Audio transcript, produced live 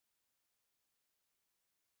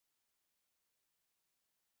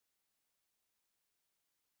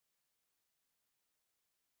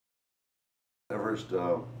first,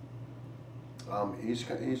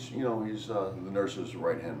 he's you know, he's the nurse's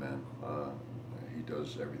right-hand man. He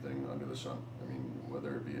does everything under the sun. I mean,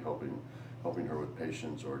 whether it be helping her with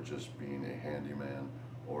patients, or just being a handyman,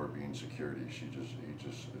 or being security. He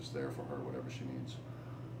just is there for her, whatever she needs.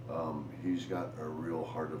 He's got a real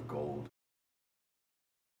heart of gold.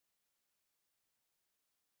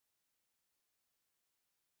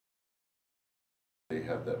 They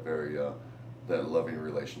have that very that loving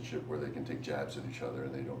relationship where they can take jabs at each other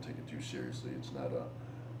and they don't take it too seriously. It's not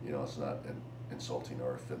it's not insulting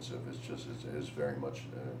or offensive. It is very much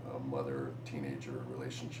a mother-teenager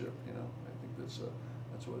relationship. You know, I think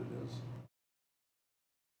that's what it is.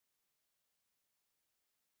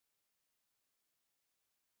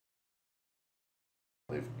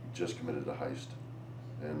 They've just committed a heist,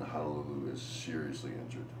 and Honolulu is seriously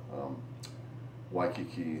injured.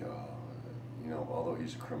 Waikiki, you know, although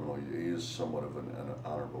he's a criminal, he is somewhat of an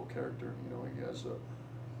honorable character. You know, he has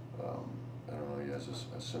I don't know, he has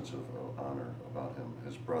a sense of honor about him.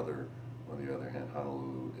 His brother, on the other hand,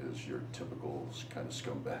 Honolulu, is your typical kind of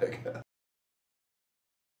scumbag.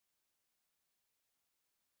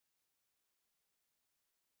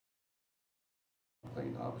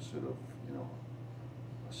 Playing opposite of, you know,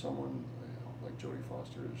 someone, you know, like Jodie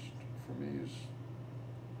Foster is, for me, is,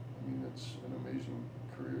 I mean, it's an amazing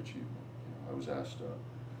career achievement. You know, I was asked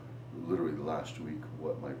literally last week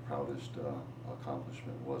what my proudest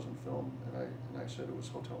accomplishment was in film, and I said it was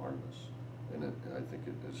Hotel Artemis, and I think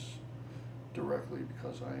it is directly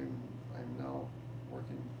because I'm now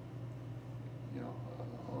working, you know,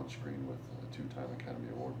 on screen with a two-time Academy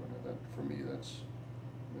Award winner. That, for me, that's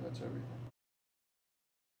everything.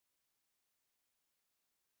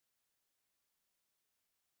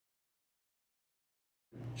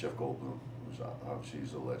 Jeff Goldblum, who's obviously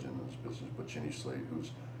he's a legend in this business, but Jenny Slate,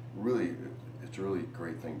 who's really, it's a really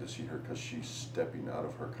great thing to see her because she's stepping out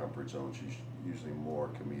of her comfort zone. She's usually more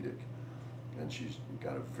comedic, and she's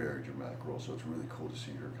got a very dramatic role, so it's really cool to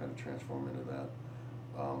see her kind of transform into that.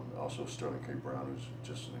 Also Sterling K. Brown, who's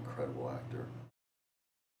just an incredible actor.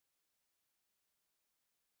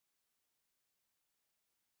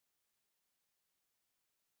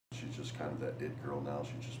 She's just kind of that it girl now.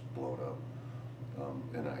 She's just blown up.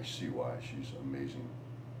 And I see why. She's amazing,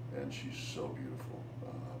 and she's so beautiful.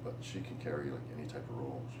 But she can carry like any type of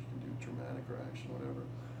role. She can do dramatic or action, whatever.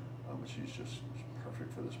 But she's just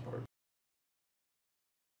perfect for this part.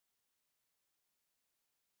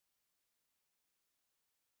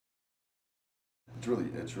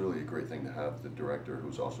 It's really a great thing to have the director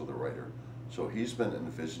who's also the writer. So he's been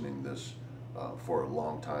envisioning this for a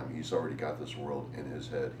long time. He's already got this world in his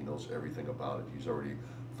head. He knows everything about it. He's already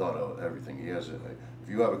thought of everything. He has it. If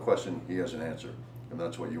you have a question, he has an answer, and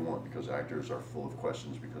that's what you want, because actors are full of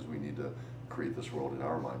questions because we need to create this world in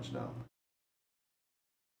our minds now.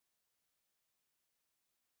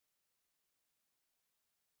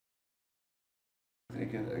 They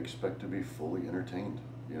can expect to be fully entertained.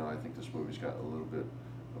 You know, I think this movie's got a little bit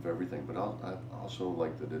of everything, but I also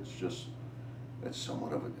like that it's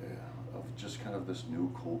somewhat of just kind of this new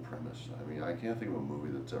cool premise. I mean, I can't think of a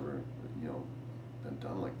movie that's ever, you know, been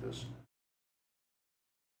done like this.